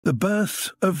The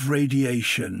birth of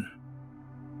radiation.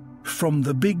 From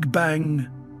the Big Bang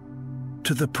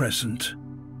to the present.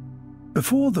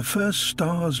 Before the first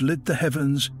stars lit the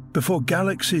heavens, before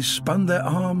galaxies spun their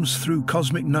arms through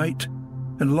cosmic night,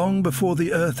 and long before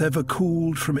the Earth ever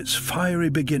cooled from its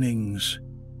fiery beginnings,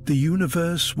 the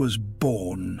universe was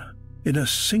born in a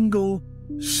single,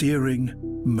 searing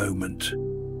moment.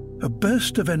 A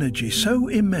burst of energy so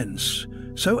immense,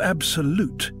 so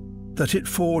absolute, that it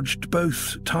forged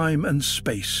both time and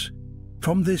space.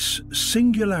 From this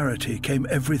singularity came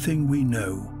everything we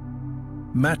know: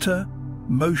 matter,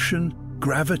 motion,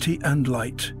 gravity, and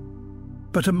light.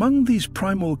 But among these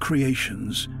primal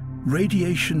creations,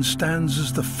 radiation stands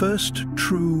as the first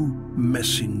true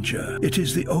messenger. It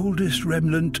is the oldest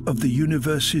remnant of the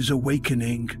universe's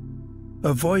awakening,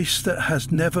 a voice that has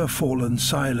never fallen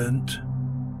silent.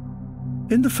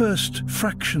 In the first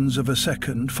fractions of a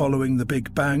second following the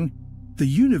Big Bang, the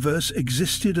universe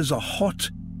existed as a hot,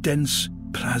 dense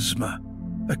plasma,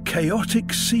 a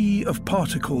chaotic sea of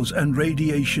particles and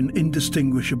radiation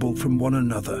indistinguishable from one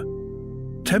another.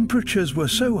 Temperatures were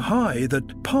so high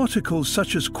that particles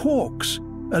such as quarks,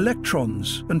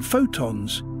 electrons, and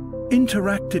photons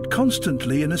interacted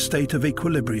constantly in a state of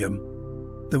equilibrium.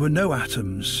 There were no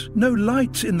atoms, no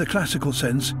light in the classical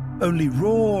sense, only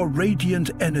raw,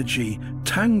 radiant energy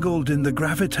tangled in the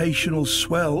gravitational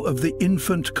swell of the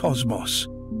infant cosmos.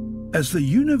 As the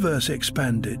universe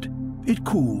expanded, it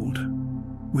cooled.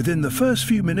 Within the first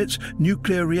few minutes,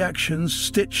 nuclear reactions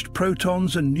stitched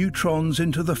protons and neutrons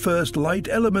into the first light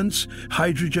elements: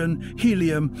 hydrogen,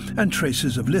 helium, and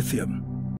traces of lithium.